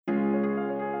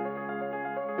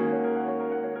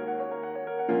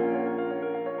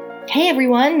Hey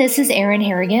everyone, this is Erin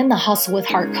Harrigan, the Hustle with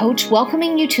Heart coach,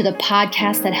 welcoming you to the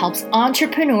podcast that helps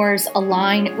entrepreneurs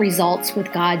align results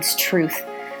with God's truth.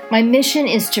 My mission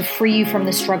is to free you from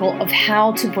the struggle of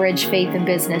how to bridge faith and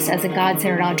business as a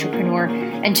God-centered entrepreneur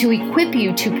and to equip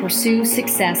you to pursue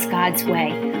success God's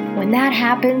way. When that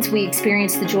happens, we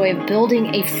experience the joy of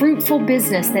building a fruitful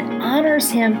business that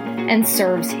honors Him and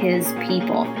serves His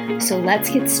people. So let's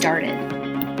get started.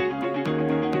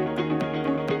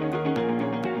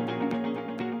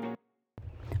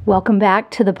 Welcome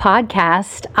back to the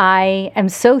podcast. I am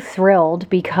so thrilled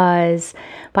because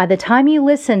by the time you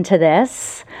listen to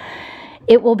this,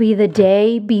 it will be the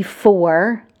day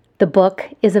before the book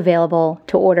is available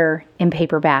to order in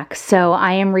paperback. So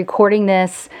I am recording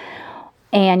this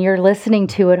and you're listening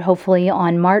to it hopefully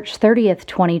on March 30th,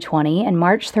 2020, and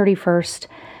March 31st,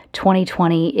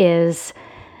 2020 is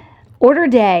order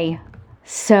day.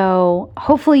 So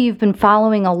hopefully you've been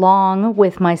following along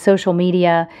with my social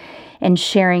media and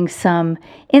sharing some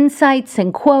insights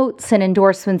and quotes and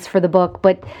endorsements for the book.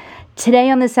 But today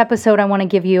on this episode, I want to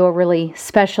give you a really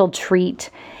special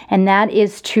treat, and that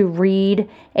is to read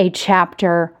a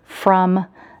chapter from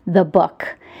the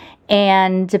book.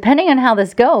 And depending on how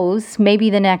this goes,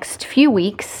 maybe the next few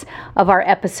weeks of our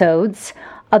episodes,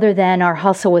 other than our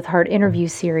Hustle with Heart interview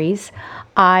series,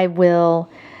 I will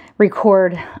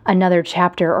record another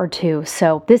chapter or two.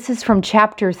 So this is from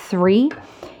chapter 3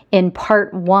 in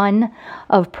part 1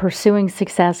 of Pursuing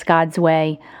Success God's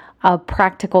Way, a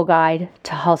practical guide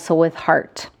to hustle with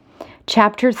heart.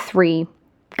 Chapter 3,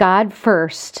 God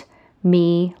first,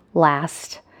 me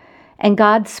last. And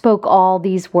God spoke all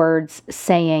these words,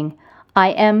 saying, I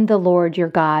am the Lord your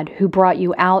God, who brought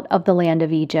you out of the land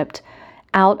of Egypt,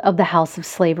 out of the house of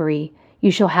slavery.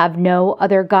 You shall have no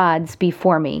other gods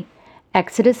before me.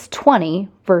 Exodus 20,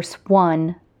 verse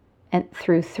 1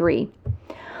 through 3.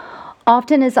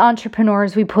 Often as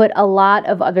entrepreneurs, we put a lot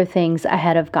of other things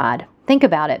ahead of God. Think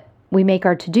about it. We make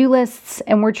our to-do lists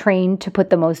and we're trained to put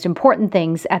the most important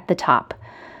things at the top.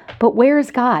 But where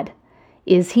is God?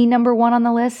 Is He number one on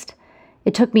the list?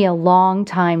 It took me a long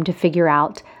time to figure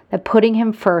out that putting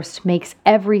Him first makes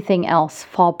everything else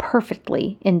fall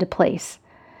perfectly into place.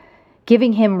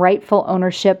 Giving Him rightful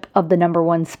ownership of the number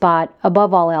one spot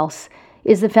above all else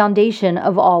is the foundation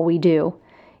of all we do.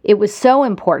 It was so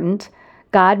important,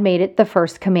 God made it the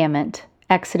first commandment,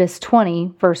 Exodus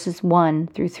 20, verses 1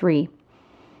 through 3.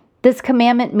 This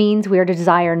commandment means we are to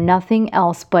desire nothing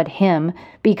else but Him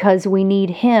because we need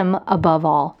Him above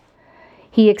all.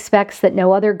 He expects that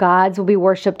no other gods will be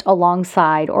worshipped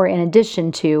alongside or in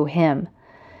addition to Him.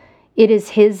 It is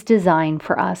His design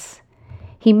for us.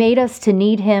 He made us to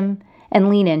need Him and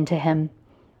lean into Him.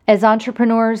 As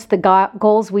entrepreneurs, the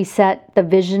goals we set, the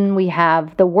vision we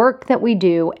have, the work that we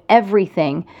do,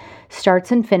 everything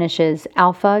starts and finishes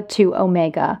Alpha to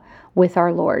Omega with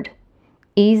our Lord.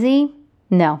 Easy?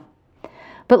 No.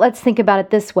 But let's think about it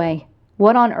this way.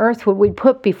 What on earth would we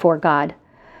put before God?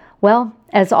 Well,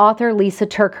 as author Lisa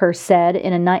TerKeurst said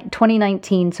in a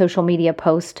 2019 social media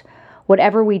post,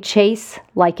 whatever we chase,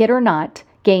 like it or not,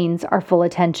 gains our full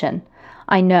attention.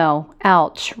 I know,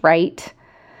 ouch, right?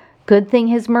 Good thing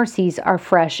His mercies are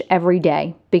fresh every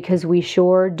day because we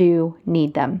sure do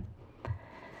need them.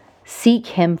 Seek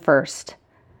Him first.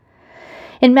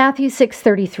 In Matthew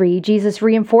 6:33, Jesus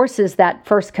reinforces that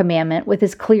first commandment with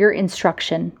His clear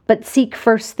instruction, but seek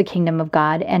first the kingdom of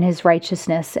God and His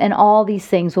righteousness, and all these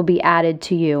things will be added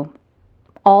to you.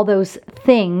 All those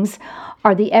things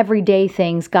are the everyday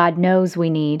things God knows we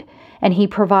need, and He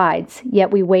provides,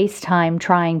 yet we waste time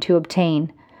trying to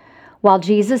obtain. While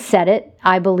Jesus said it,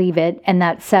 I believe it, and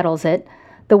that settles it,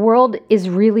 the world is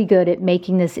really good at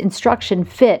making this instruction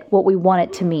fit what we want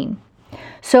it to mean.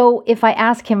 So if I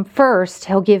ask Him first,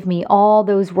 He'll give me all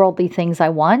those worldly things I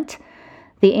want?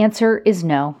 The answer is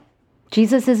no.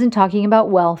 Jesus isn't talking about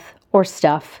wealth or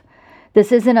stuff.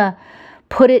 This isn't a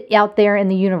put it out there in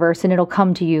the universe and it'll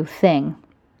come to you thing.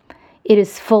 It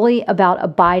is fully about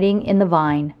abiding in the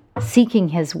vine, seeking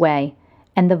His way,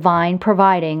 and the vine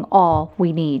providing all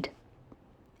we need.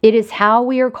 It is how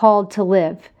we are called to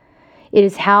live. It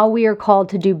is how we are called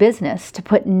to do business, to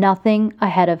put nothing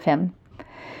ahead of Him.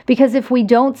 Because if we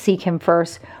don't seek Him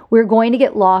first, we're going to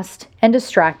get lost and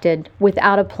distracted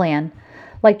without a plan,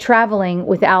 like traveling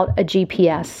without a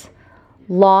GPS.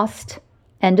 Lost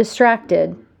and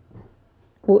distracted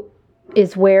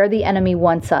is where the enemy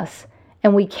wants us,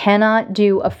 and we cannot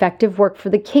do effective work for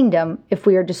the kingdom if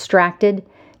we are distracted,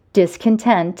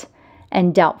 discontent,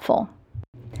 and doubtful.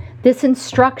 This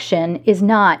instruction is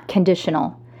not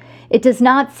conditional. It does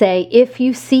not say, if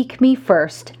you seek me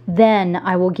first, then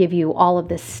I will give you all of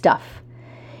this stuff.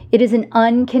 It is an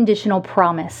unconditional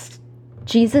promise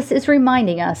Jesus is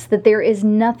reminding us that there is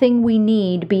nothing we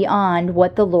need beyond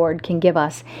what the Lord can give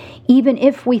us, even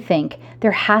if we think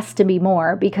there has to be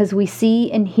more, because we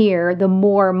see and hear the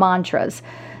more mantras,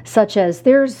 such as,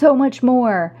 "There's so much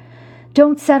more.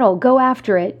 Don't settle, go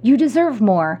after it. You deserve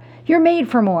more. You're made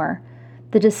for more."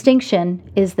 The distinction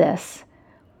is this: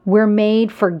 we're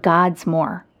made for God's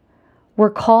more.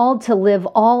 We're called to live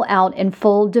all out in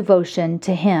full devotion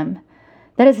to Him.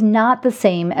 That is not the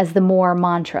same as the more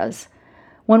mantras.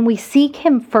 When we seek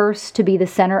Him first to be the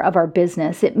center of our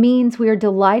business, it means we are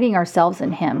delighting ourselves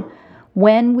in Him.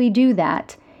 When we do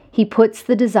that, He puts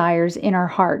the desires in our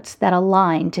hearts that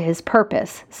align to His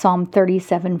purpose. Psalm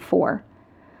 37:4.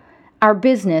 Our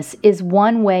business is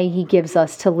one way He gives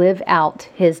us to live out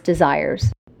His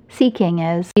desires. Seeking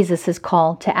is Jesus'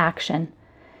 call to action.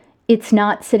 It's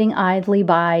not sitting idly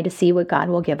by to see what God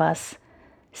will give us.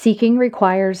 Seeking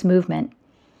requires movement.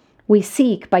 We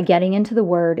seek by getting into the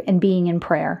Word and being in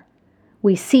prayer.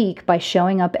 We seek by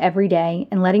showing up every day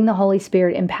and letting the Holy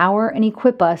Spirit empower and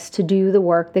equip us to do the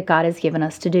work that God has given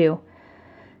us to do.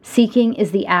 Seeking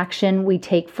is the action we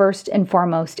take first and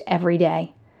foremost every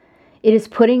day. It is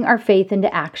putting our faith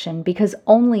into action, because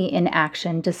only in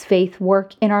action does faith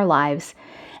work in our lives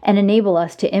and enable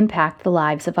us to impact the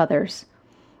lives of others.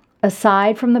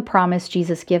 Aside from the promise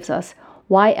Jesus gives us,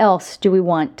 why else do we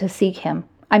want to seek Him?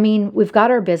 I mean, we've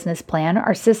got our business plan,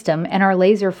 our system, and our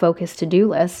laser-focused to-do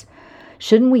list.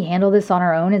 Shouldn't we handle this on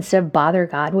our own instead of bother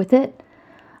God with it?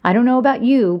 I don't know about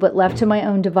you, but left to my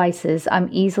own devices, I'm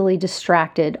easily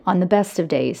distracted on the best of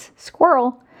days.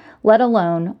 Squirrel! Let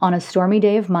alone on a stormy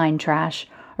day of mind trash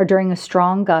or during a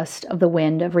strong gust of the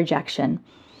wind of rejection.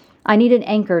 I need an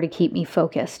anchor to keep me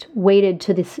focused, weighted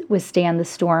to withstand the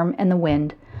storm and the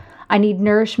wind. I need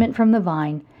nourishment from the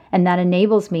vine, and that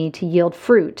enables me to yield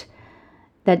fruit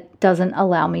that doesn't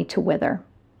allow me to wither.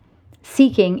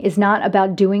 Seeking is not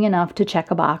about doing enough to check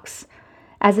a box.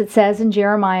 As it says in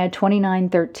Jeremiah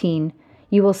 29:13,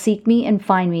 "You will seek me and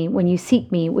find me when you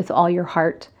seek me with all your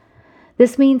heart."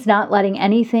 This means not letting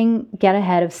anything get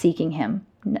ahead of seeking Him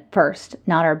first,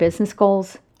 not our business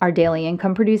goals, our daily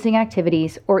income-producing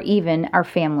activities, or even our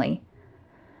family.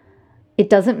 It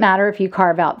doesn't matter if you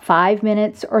carve out 5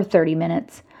 minutes or 30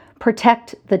 minutes.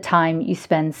 Protect the time you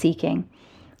spend seeking.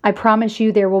 I promise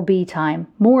you there will be time,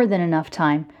 more than enough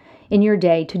time, in your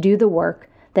day to do the work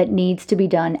that needs to be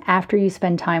done after you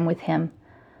spend time with Him.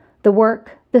 The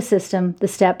work, the system, the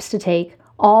steps to take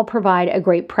all provide a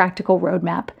great practical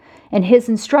roadmap, and His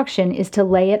instruction is to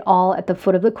lay it all at the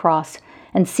foot of the cross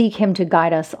and seek Him to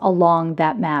guide us along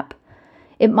that map.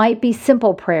 It might be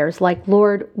simple prayers like,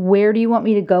 "Lord, where do you want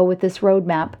me to go with this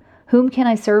roadmap? Whom can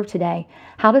I serve today?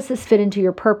 How does this fit into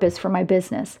your purpose for my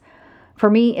business?" For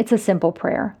me, it's a simple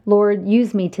prayer. "Lord,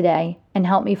 use me today and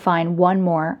help me find one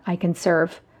more I can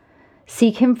serve."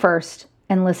 Seek Him first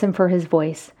and listen for His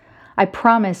voice. I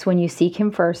promise when you seek Him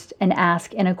first and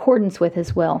ask in accordance with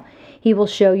His will, He will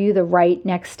show you the right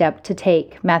next step to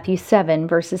take. Matthew 7,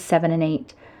 verses 7 and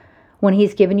 8. When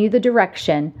He's given you the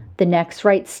direction, the next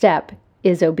right step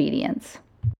is obedience.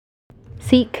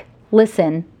 Seek,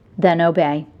 listen, then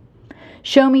obey.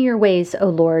 Show me your ways, O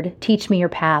Lord. Teach me your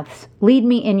paths. Lead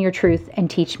me in your truth and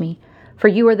teach me. For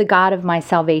you are the God of my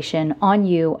salvation. On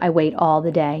you I wait all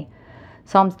the day.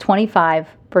 Psalms 25,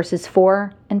 verses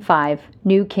 4 and 5,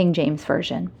 New King James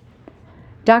Version.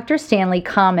 Dr. Stanley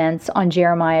comments on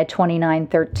Jeremiah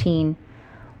 29:13.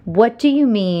 What do you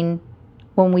mean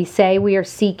when we say we are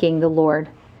seeking the Lord?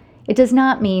 It does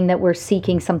not mean that we're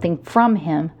seeking something from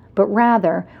Him, but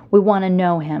rather we want to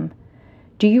know Him.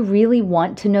 Do you really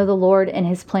want to know the Lord and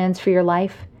His plans for your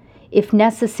life? If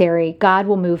necessary, God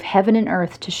will move heaven and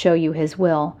earth to show you His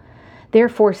will.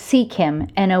 Therefore, seek Him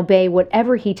and obey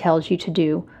whatever He tells you to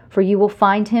do, for you will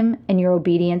find Him and your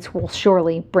obedience will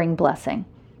surely bring blessing.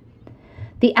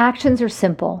 The actions are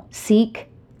simple: seek,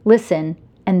 listen,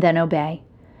 and then obey.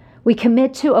 We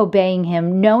commit to obeying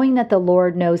Him, knowing that the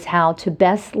Lord knows how to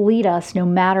best lead us no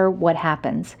matter what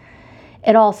happens.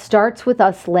 It all starts with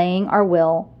us laying our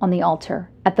will on the altar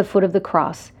at the foot of the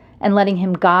cross and letting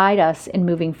Him guide us in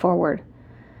moving forward.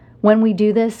 When we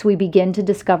do this, we begin to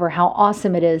discover how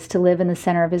awesome it is to live in the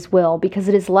center of His will, because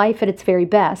it is life at its very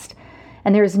best,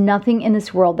 and there is nothing in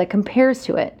this world that compares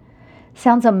to it.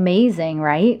 Sounds amazing,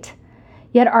 right?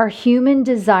 Yet our human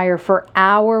desire for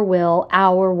our will,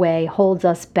 our way, holds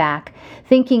us back,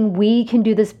 thinking we can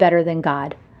do this better than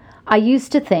God. I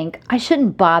used to think I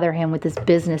shouldn't bother Him with this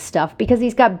business stuff because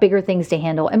He's got bigger things to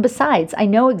handle, and besides, I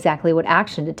know exactly what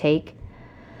action to take.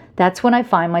 That's when I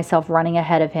find myself running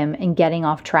ahead of Him and getting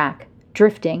off track,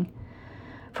 drifting.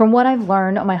 From what I've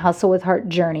learned on my Hustle with Heart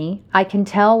journey, I can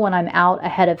tell when I'm out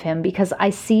ahead of him because I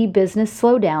see business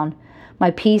slow down,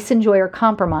 my peace and joy are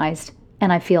compromised,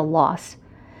 and I feel lost.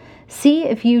 See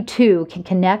if you too can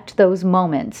connect those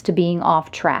moments to being off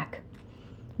track.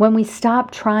 When we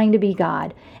stop trying to be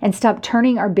God and stop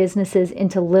turning our businesses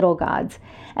into little gods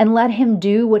and let him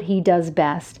do what he does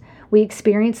best, we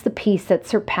experience the peace that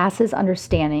surpasses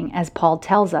understanding, as Paul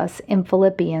tells us in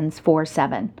Philippians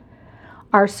 4:7.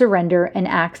 Our surrender and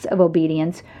acts of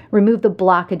obedience remove the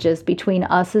blockages between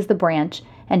us as the branch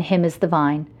and him as the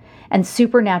vine, and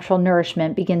supernatural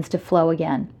nourishment begins to flow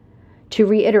again. To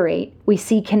reiterate, we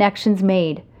see connections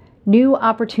made, new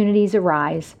opportunities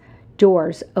arise,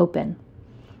 doors open.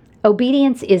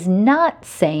 Obedience is not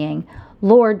saying,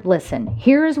 Lord, listen,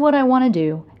 here's what I want to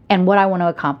do and what I want to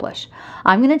accomplish.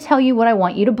 I'm going to tell you what I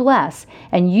want you to bless,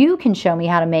 and you can show me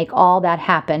how to make all that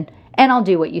happen, and I'll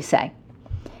do what you say.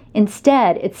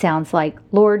 Instead, it sounds like,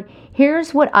 Lord,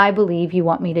 here's what I believe you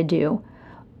want me to do,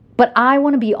 but I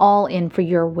want to be all in for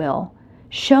your will.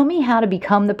 Show me how to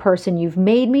become the person you've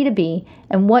made me to be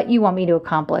and what you want me to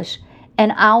accomplish,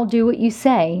 and I'll do what you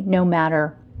say no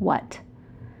matter what.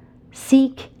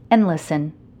 Seek and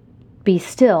listen. Be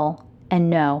still and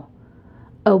know.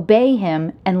 Obey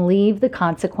him and leave the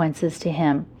consequences to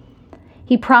him.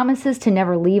 He promises to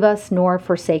never leave us nor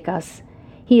forsake us.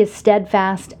 He is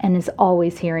steadfast and is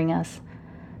always hearing us.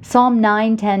 Psalm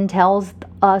 9:10 tells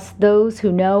us those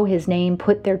who know his name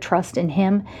put their trust in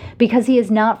him because he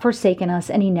has not forsaken us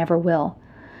and he never will.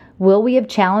 Will we have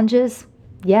challenges?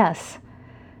 Yes.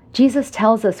 Jesus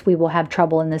tells us we will have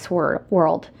trouble in this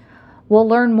world. We'll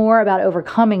learn more about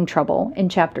overcoming trouble in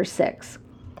chapter 6.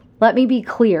 Let me be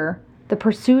clear, the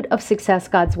pursuit of success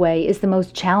God's way is the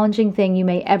most challenging thing you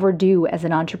may ever do as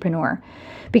an entrepreneur,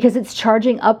 because it's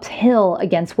charging uphill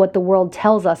against what the world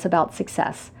tells us about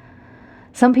success.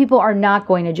 Some people are not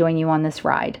going to join you on this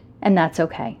ride, and that's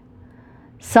okay.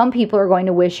 Some people are going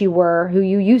to wish you were who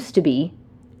you used to be,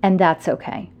 and that's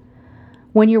okay.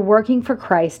 When you're working for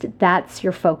Christ, that's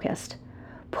your focus.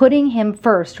 Putting him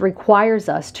first requires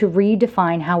us to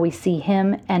redefine how we see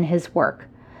him and his work.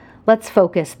 Let's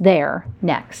focus there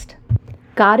next.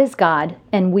 God is God,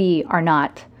 and we are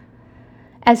not.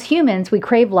 As humans, we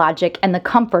crave logic and the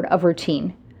comfort of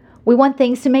routine. We want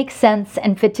things to make sense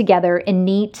and fit together in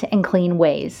neat and clean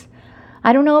ways.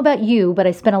 I don't know about you, but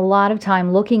I spent a lot of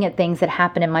time looking at things that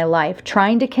happen in my life,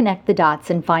 trying to connect the dots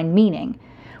and find meaning.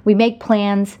 We make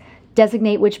plans,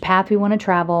 designate which path we want to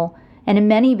travel, and in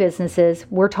many businesses,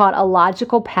 we're taught a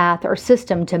logical path or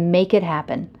system to make it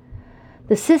happen.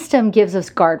 The system gives us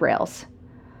guardrails.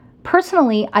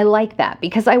 Personally, I like that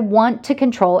because I want to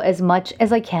control as much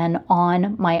as I can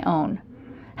on my own.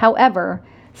 However,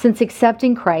 since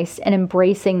accepting Christ and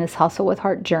embracing this Hustle with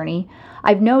Heart journey,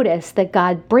 I've noticed that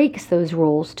God breaks those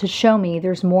rules to show me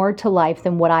there's more to life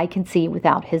than what I can see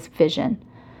without his vision.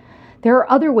 There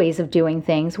are other ways of doing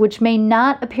things which may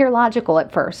not appear logical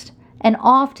at first, and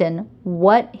often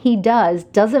what he does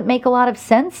doesn't make a lot of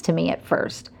sense to me at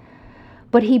first.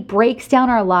 But he breaks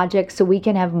down our logic so we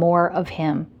can have more of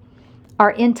him.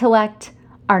 Our intellect,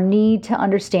 our need to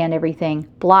understand everything,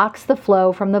 blocks the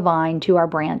flow from the vine to our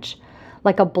branch,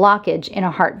 like a blockage in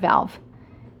a heart valve.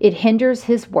 It hinders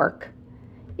his work.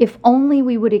 If only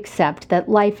we would accept that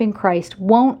life in Christ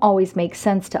won't always make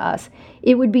sense to us,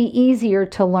 it would be easier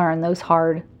to learn those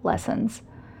hard lessons.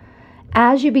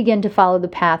 As you begin to follow the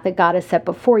path that God has set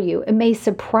before you, it may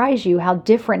surprise you how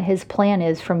different his plan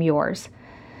is from yours.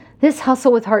 This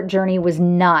Hustle with Heart journey was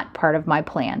not part of my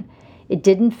plan. It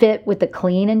didn't fit with the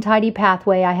clean and tidy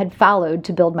pathway I had followed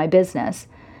to build my business.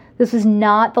 This was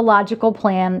not the logical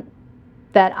plan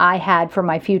that I had for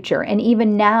my future, and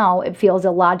even now it feels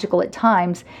illogical at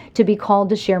times to be called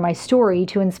to share my story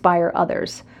to inspire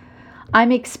others.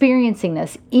 I'm experiencing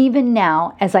this even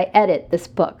now as I edit this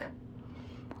book.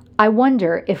 I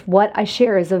wonder if what I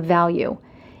share is of value.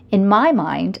 In my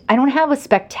mind, I don't have a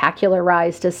spectacular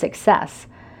rise to success,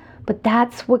 but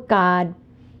that's what God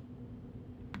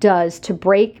does to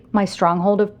break my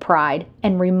stronghold of pride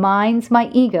and reminds my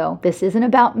ego this isn't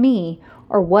about me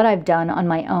or what I've done on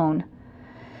my own.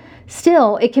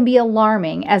 Still, it can be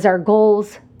alarming as our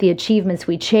goals, the achievements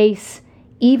we chase,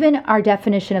 even our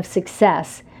definition of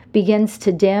success begins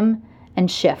to dim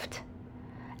and shift.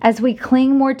 As we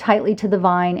cling more tightly to the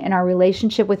vine and our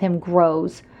relationship with him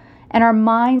grows, and our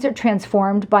minds are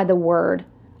transformed by the word,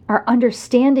 our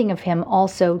understanding of him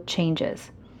also changes.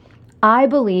 I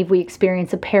believe we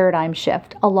experience a paradigm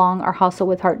shift along our Hustle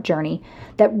with Heart journey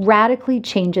that radically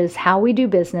changes how we do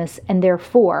business and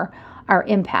therefore our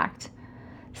impact.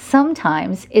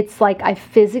 Sometimes it's like I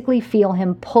physically feel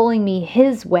him pulling me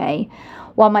his way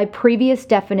while my previous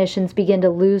definitions begin to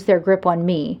lose their grip on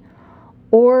me?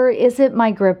 Or is it my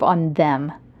grip on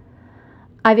them?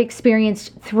 I've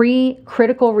experienced 3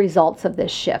 critical results of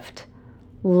this shift: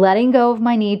 letting go of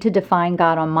my need to define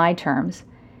God on my terms,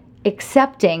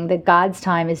 accepting that God's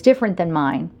time is different than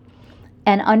mine,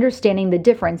 and understanding the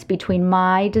difference between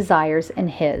my desires and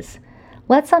His.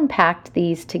 Let's unpack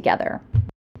these together.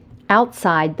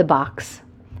 Outside the box.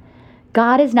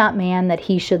 God is not man that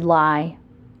He should lie,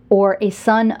 or a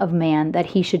son of man that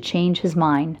He should change His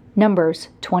mind. Numbers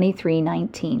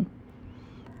 23:19.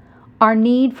 Our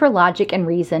need for logic and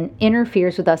reason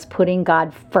interferes with us putting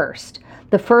God first.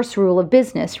 The first rule of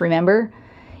business, remember?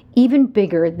 Even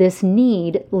bigger, this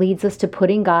need leads us to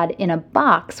putting God in a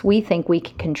box we think we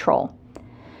can control.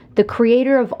 The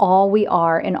creator of all we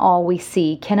are and all we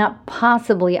see cannot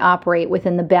possibly operate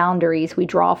within the boundaries we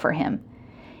draw for Him.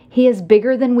 He is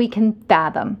bigger than we can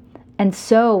fathom, and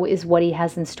so is what He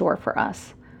has in store for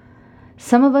us.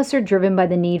 Some of us are driven by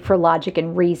the need for logic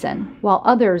and reason, while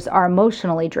others are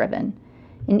emotionally driven.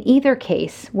 In either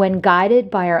case, when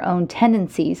guided by our own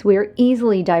tendencies, we are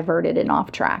easily diverted and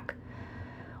off track.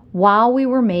 While we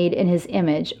were made in His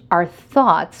image, our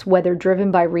thoughts, whether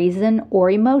driven by reason or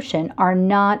emotion, are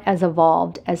not as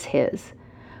evolved as His.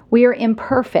 We are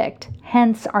imperfect,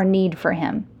 hence our need for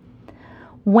Him.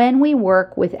 When we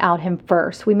work without Him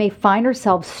first, we may find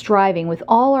ourselves striving with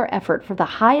all our effort for the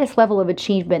highest level of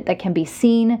achievement that can be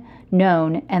seen,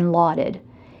 known, and lauded.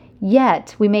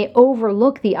 Yet, we may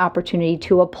overlook the opportunity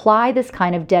to apply this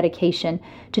kind of dedication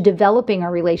to developing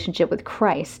our relationship with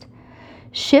Christ.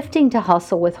 Shifting to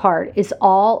hustle with heart is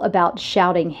all about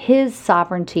shouting His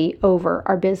sovereignty over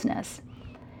our business.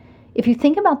 If you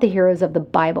think about the heroes of the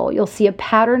Bible, you'll see a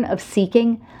pattern of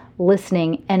seeking,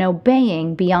 listening, and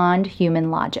obeying beyond human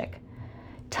logic.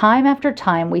 Time after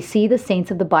time, we see the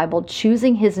saints of the Bible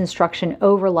choosing His instruction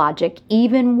over logic,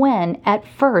 even when, at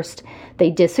first, they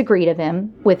disagreed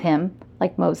with him,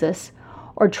 like Moses,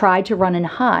 or tried to run and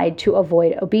hide to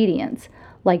avoid obedience,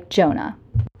 like Jonah.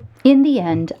 In the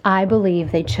end, I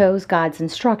believe they chose God's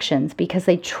instructions because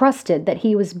they trusted that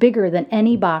He was bigger than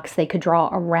any box they could draw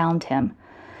around Him.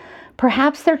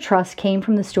 Perhaps their trust came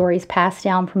from the stories passed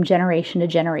down from generation to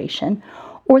generation,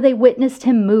 or they witnessed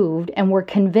Him moved and were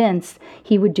convinced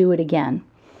He would do it again.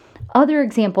 Other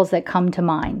examples that come to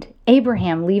mind: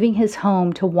 Abraham leaving his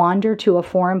home to wander to a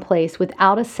foreign place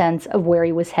without a sense of where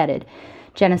he was headed.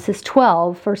 Genesis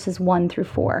 12, verses 1 through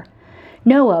 4.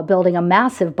 Noah building a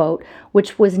massive boat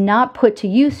which was not put to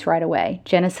use right away.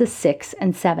 Genesis 6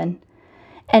 and 7.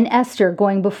 And Esther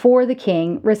going before the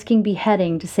king, risking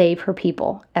beheading to save her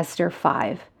people. Esther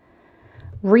 5.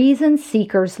 Reason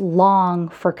seekers long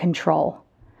for control.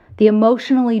 The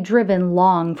emotionally driven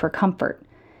long for comfort.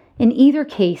 In either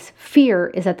case, fear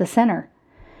is at the center.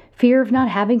 Fear of not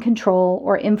having control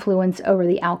or influence over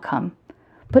the outcome.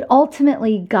 But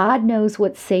ultimately, God knows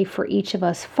what's safe for each of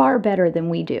us far better than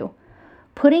we do.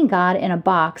 Putting God in a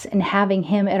box and having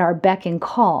Him at our beck and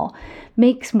call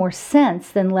makes more sense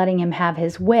than letting Him have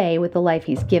His way with the life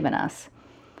He's given us.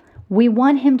 We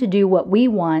want Him to do what we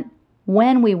want,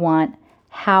 when we want,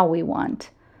 how we want.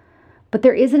 But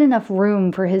there isn't enough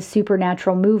room for His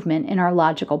supernatural movement in our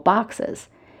logical boxes.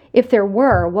 If there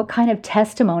were, what kind of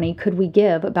testimony could we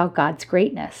give about God's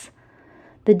greatness?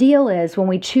 The deal is, when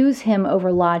we choose Him over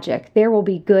logic, there will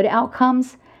be good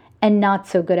outcomes and not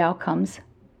so good outcomes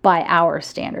by our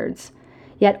standards,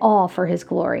 yet all for His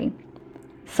glory.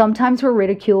 Sometimes we're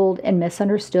ridiculed and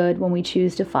misunderstood when we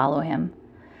choose to follow Him.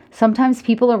 Sometimes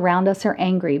people around us are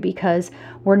angry because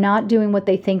we're not doing what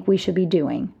they think we should be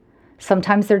doing.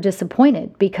 Sometimes they're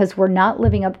disappointed because we're not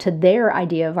living up to their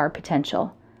idea of our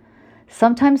potential.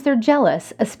 Sometimes they're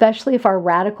jealous, especially if our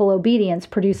radical obedience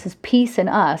produces peace in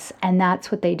us, and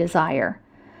that's what they desire.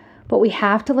 But we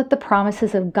have to let the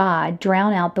promises of God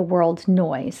drown out the world's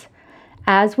noise.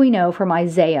 As we know from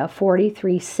Isaiah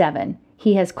 43:7,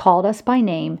 He has called us by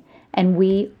name, and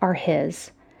we are His.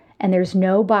 And there's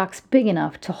no box big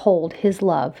enough to hold His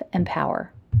love and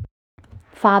power.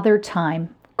 Father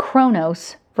Time,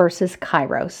 Chronos versus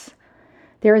Kairos.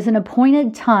 There is an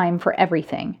appointed time for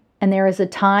everything, and there is a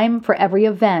time for every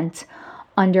event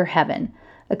under heaven.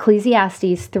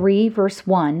 Ecclesiastes 3, verse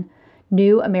 1,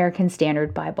 New American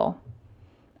Standard Bible.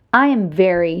 I am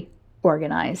very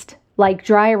organized. Like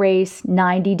dry erase,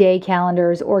 90-day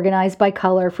calendars organized by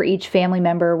color for each family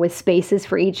member with spaces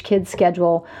for each kid's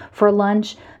schedule for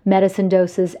lunch, medicine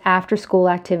doses, after-school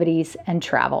activities, and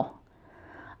travel.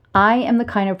 I am the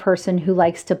kind of person who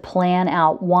likes to plan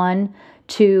out 1,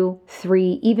 2,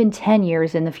 3, even 10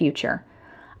 years in the future.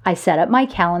 I set up my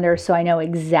calendar so I know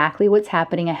exactly what's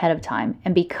happening ahead of time,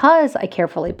 and because I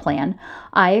carefully plan,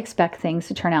 I expect things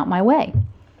to turn out my way.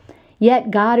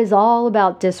 Yet God is all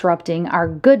about disrupting our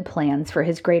good plans for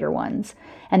his greater ones,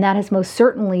 and that has most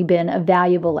certainly been a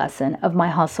valuable lesson of my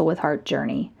Hustle with Heart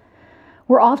journey.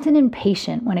 We're often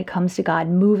impatient when it comes to God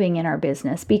moving in our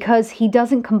business because he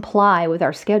doesn't comply with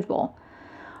our schedule.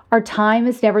 Our time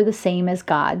is never the same as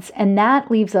God's, and that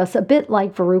leaves us a bit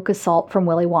like Veruca Salt from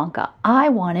Willy Wonka. I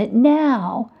want it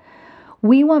now.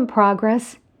 We want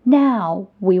progress now.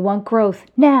 We want growth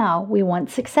now. We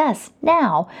want success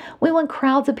now. We want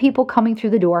crowds of people coming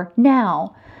through the door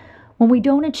now. When we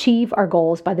don't achieve our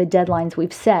goals by the deadlines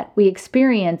we've set, we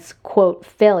experience, quote,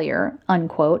 failure,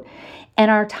 unquote, and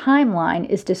our timeline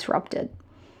is disrupted.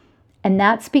 And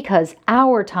that's because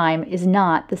our time is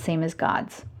not the same as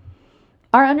God's.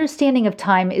 Our understanding of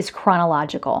time is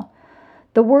chronological.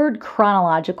 The word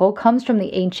chronological comes from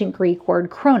the ancient Greek word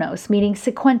chronos, meaning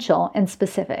sequential and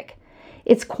specific.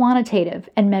 It's quantitative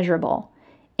and measurable.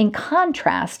 In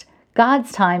contrast,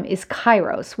 God's time is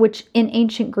kairos, which in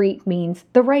ancient Greek means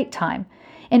the right time,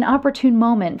 an opportune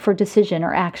moment for decision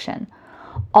or action.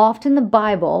 Often the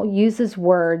Bible uses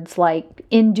words like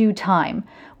in due time,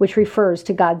 which refers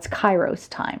to God's kairos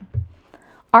time.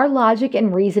 Our logic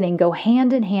and reasoning go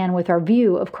hand in hand with our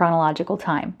view of chronological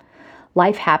time.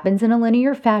 Life happens in a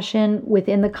linear fashion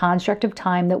within the construct of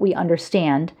time that we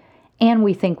understand and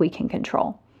we think we can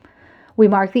control. We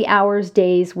mark the hours,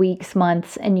 days, weeks,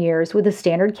 months, and years with a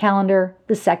standard calendar,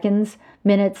 the seconds,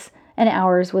 minutes, and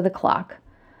hours with a clock.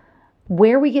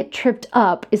 Where we get tripped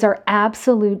up is our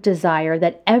absolute desire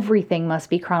that everything must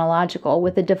be chronological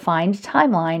with a defined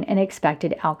timeline and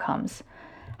expected outcomes.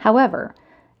 However,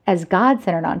 as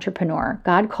God-centered entrepreneur,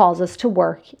 God calls us to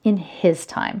work in his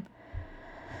time.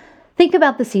 Think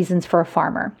about the seasons for a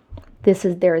farmer.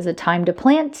 There is a time to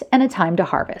plant and a time to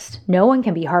harvest. No one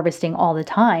can be harvesting all the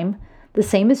time. The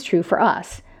same is true for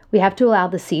us. We have to allow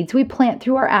the seeds we plant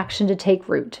through our action to take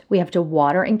root. We have to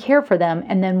water and care for them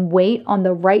and then wait on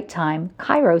the right time,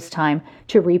 kairos time,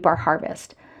 to reap our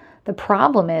harvest. The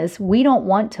problem is we don't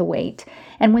want to wait,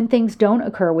 and when things don't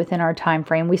occur within our time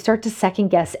frame, we start to second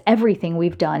guess everything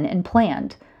we've done and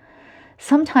planned.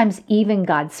 Sometimes even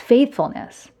God's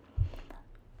faithfulness.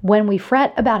 When we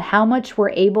fret about how much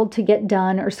we're able to get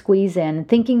done or squeeze in,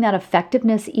 thinking that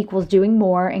effectiveness equals doing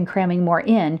more and cramming more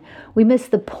in, we miss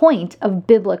the point of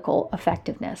biblical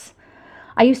effectiveness.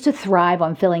 I used to thrive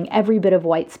on filling every bit of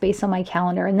white space on my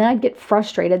calendar, and then I'd get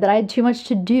frustrated that I had too much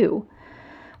to do.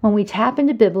 When we tap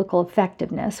into biblical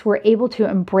effectiveness, we're able to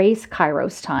embrace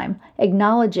kairos time,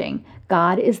 acknowledging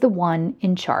God is the one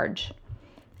in charge.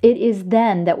 It is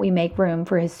then that we make room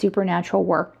for his supernatural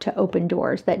work to open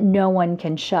doors that no one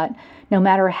can shut, no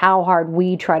matter how hard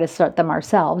we try to shut them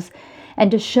ourselves,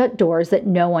 and to shut doors that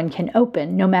no one can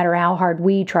open, no matter how hard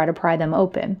we try to pry them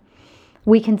open.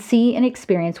 We can see and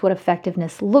experience what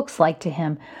effectiveness looks like to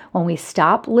him when we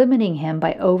stop limiting him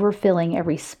by overfilling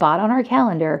every spot on our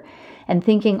calendar and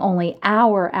thinking only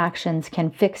our actions can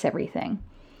fix everything.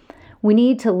 We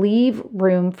need to leave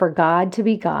room for God to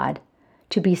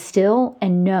be still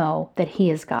and know that he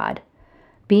is God.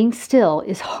 Being still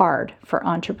is hard for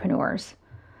entrepreneurs.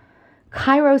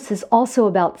 Kairos is also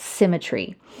about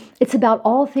symmetry. It's about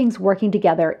all things working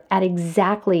together at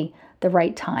exactly the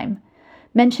right time.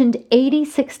 Mentioned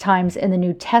 86 times in the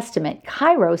New Testament,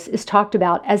 Kairos is talked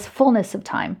about as fullness of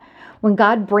time, when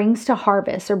God brings to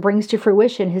harvest or brings to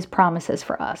fruition his promises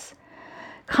for us.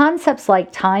 Concepts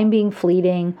like time being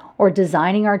fleeting or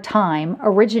designing our time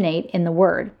originate in the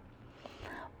Word.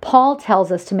 Paul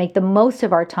tells us to make the most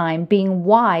of our time, being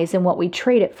wise in what we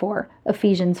trade it for,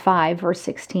 Ephesians 5, verse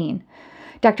 16.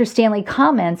 Dr. Stanley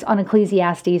comments on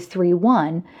Ecclesiastes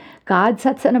 3:1, God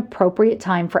sets an appropriate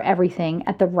time for everything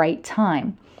at the right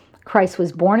time. Christ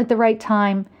was born at the right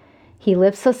time. He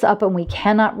lifts us up and we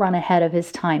cannot run ahead of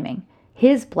his timing.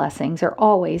 His blessings are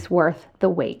always worth the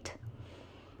wait.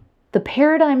 The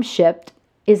paradigm shift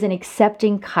is in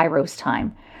accepting Kairos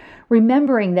time,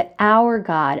 remembering that our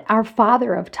God, our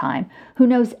Father of time, who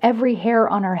knows every hair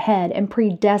on our head and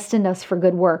predestined us for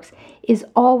good works, is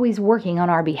always working on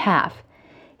our behalf.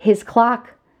 His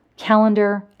clock,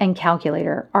 calendar, and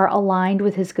calculator are aligned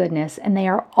with his goodness, and they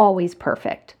are always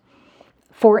perfect.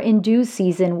 For in due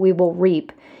season we will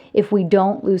reap if we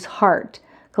don't lose heart,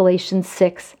 Galatians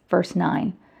 6, verse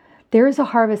 9. There is a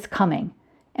harvest coming,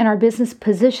 and our business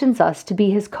positions us to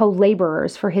be his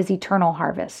co-laborers for his eternal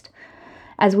harvest.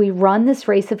 As we run this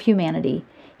race of humanity,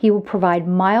 he will provide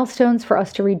milestones for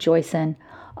us to rejoice in,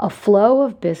 a flow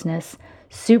of business,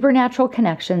 supernatural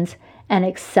connections, and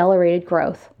accelerated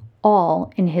growth,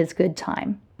 all in his good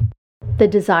time. The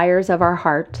desires of our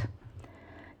heart.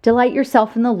 Delight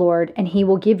yourself in the Lord, and He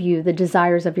will give you the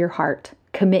desires of your heart.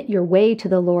 Commit your way to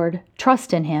the Lord,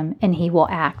 trust in Him, and He will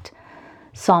act.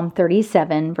 Psalm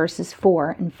 37, verses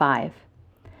 4 and 5.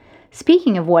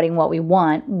 Speaking of wanting what we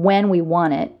want, when we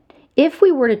want it, if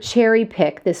we were to cherry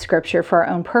pick this scripture for our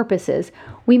own purposes,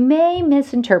 we may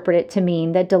misinterpret it to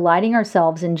mean that delighting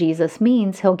ourselves in Jesus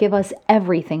means He'll give us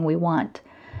everything we want.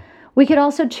 We could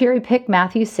also cherry pick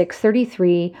Matthew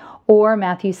 6:33 or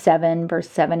Matthew 7, verse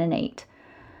 7 and 8.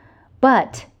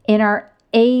 But in our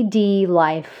AD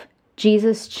life,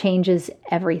 Jesus changes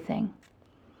everything.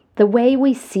 The way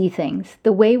we see things,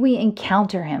 the way we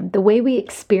encounter Him, the way we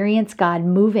experience God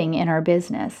moving in our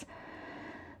business,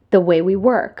 the way we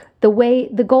work,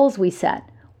 the goals we set.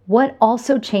 What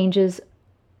also changes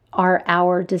are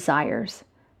our desires.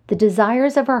 The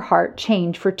desires of our heart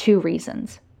change for two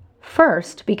reasons.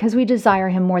 First, because we desire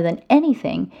Him more than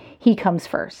anything, He comes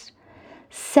first.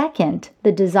 Second,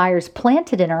 the desires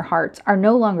planted in our hearts are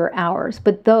no longer ours,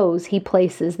 but those He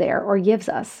places there or gives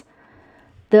us.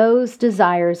 Those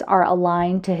desires are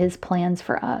aligned to His plans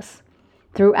for us.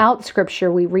 Throughout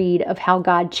Scripture, we read of how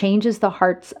God changes the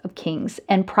hearts of kings,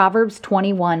 and Proverbs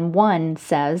 21:1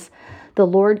 says, "The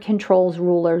Lord controls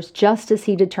rulers just as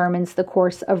He determines the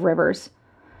course of rivers."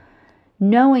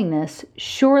 Knowing this,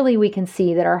 surely we can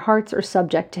see that our hearts are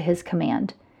subject to His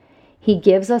command. He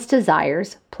gives us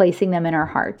desires, placing them in our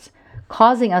hearts,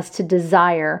 causing us to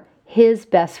desire His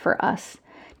best for us,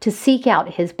 to seek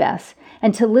out His best,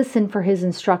 and to listen for His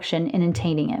instruction in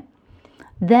attaining it.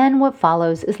 Then what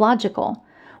follows is logical.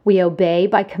 We obey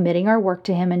by committing our work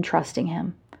to Him and trusting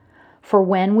Him. For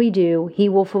when we do, He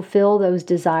will fulfill those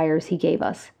desires He gave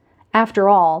us. After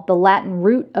all, the Latin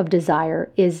root of desire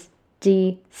is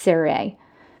desire,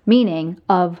 meaning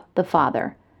of the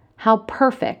Father. How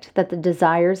perfect that the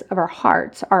desires of our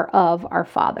hearts are of our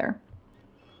Father.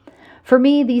 For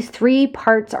me, these three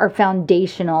parts are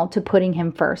foundational to putting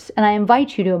Him first, and I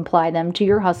invite you to apply them to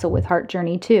your Hustle with Heart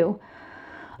journey too.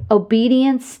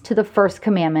 Obedience to the first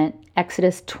commandment,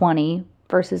 Exodus 20,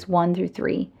 verses 1 through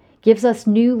 3, gives us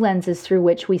new lenses through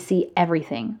which we see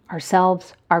everything,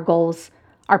 ourselves, our goals,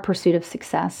 our pursuit of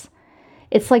success.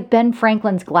 It's like Ben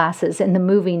Franklin's glasses in the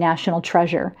movie National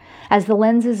Treasure. As the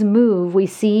lenses move, we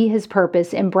see His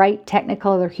purpose in bright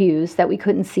technicolor hues that we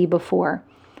couldn't see before.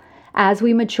 As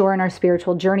we mature in our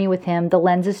spiritual journey with Him, the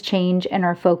lenses change and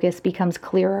our focus becomes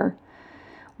clearer.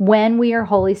 When we are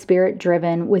Holy Spirit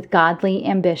driven with godly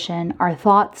ambition, our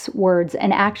thoughts, words,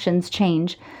 and actions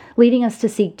change, leading us to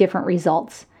seek different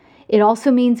results. It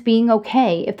also means being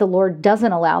okay if the Lord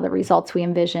doesn't allow the results we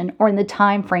envision or in the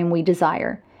time frame we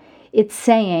desire. It's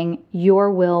saying, "Your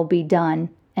will be done,"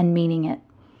 and meaning it.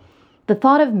 The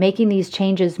thought of making these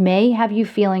changes may have you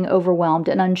feeling overwhelmed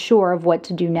and unsure of what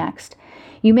to do next.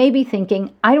 You may be thinking,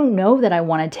 "I don't know that I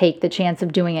want to take the chance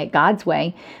of doing it God's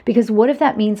way, because what if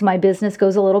that means my business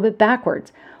goes a little bit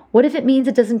backwards? What if it means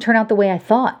it doesn't turn out the way I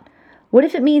thought? What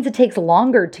if it means it takes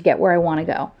longer to get where I want to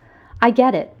go?" I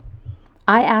get it.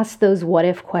 I ask those what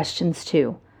if questions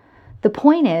too. The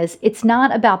point is, it's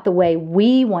not about the way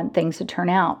we want things to turn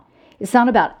out. It's not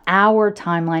about our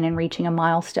timeline in reaching a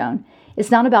milestone. It's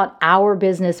not about our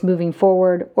business moving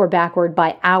forward or backward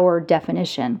by our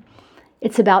definition.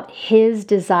 It's about His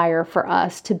desire for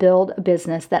us to build a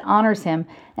business that honors Him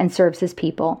and serves His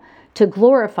people, to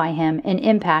glorify Him and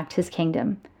impact His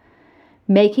kingdom.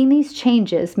 Making these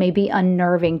changes may be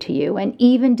unnerving to you and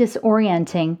even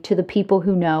disorienting to the people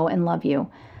who know and love you.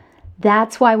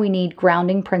 That's why we need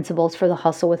grounding principles for the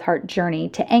Hustle with Heart journey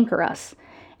to anchor us,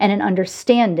 and an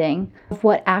understanding of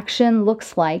what action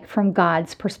looks like from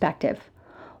God's perspective.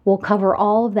 We'll cover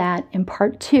all of that in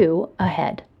part 2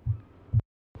 ahead.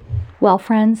 Well,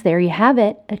 friends, there you have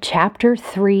it, a chapter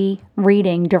 3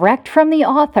 reading direct from the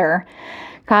author.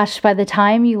 Gosh, by the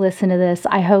time you listen to this,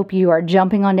 I hope you are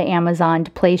jumping onto Amazon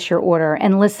to place your order.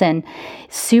 And listen,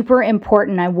 super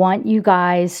important, I want you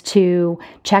guys to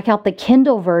check out the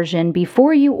Kindle version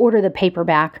before you order the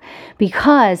paperback,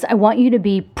 because I want you to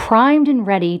be primed and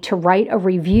ready to write a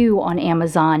review on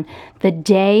Amazon the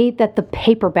day that the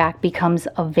paperback becomes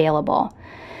available.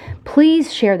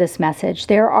 Please share this message.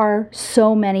 There are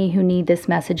so many who need this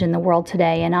message in the world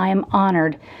today, and I am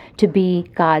honored to be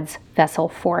God's vessel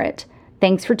for it.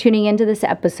 Thanks for tuning into this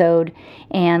episode,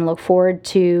 and look forward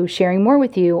to sharing more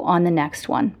with you on the next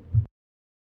one.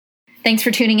 Thanks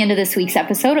for tuning into this week's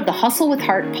episode of the Hustle with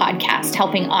Heart podcast,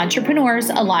 helping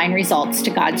entrepreneurs align results to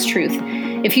God's truth.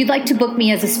 If you'd like to book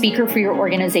me as a speaker for your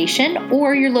organization,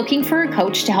 or you're looking for a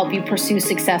coach to help you pursue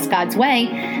success God's way,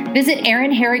 visit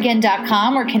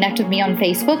erinharrigan.com or connect with me on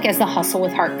Facebook as the Hustle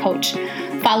with Heart Coach.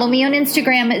 Follow me on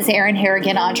Instagram at Erin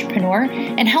Harrigan Entrepreneur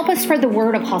and help us spread the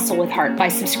word of Hustle with Heart by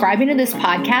subscribing to this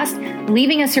podcast,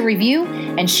 leaving us a review,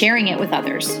 and sharing it with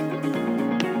others.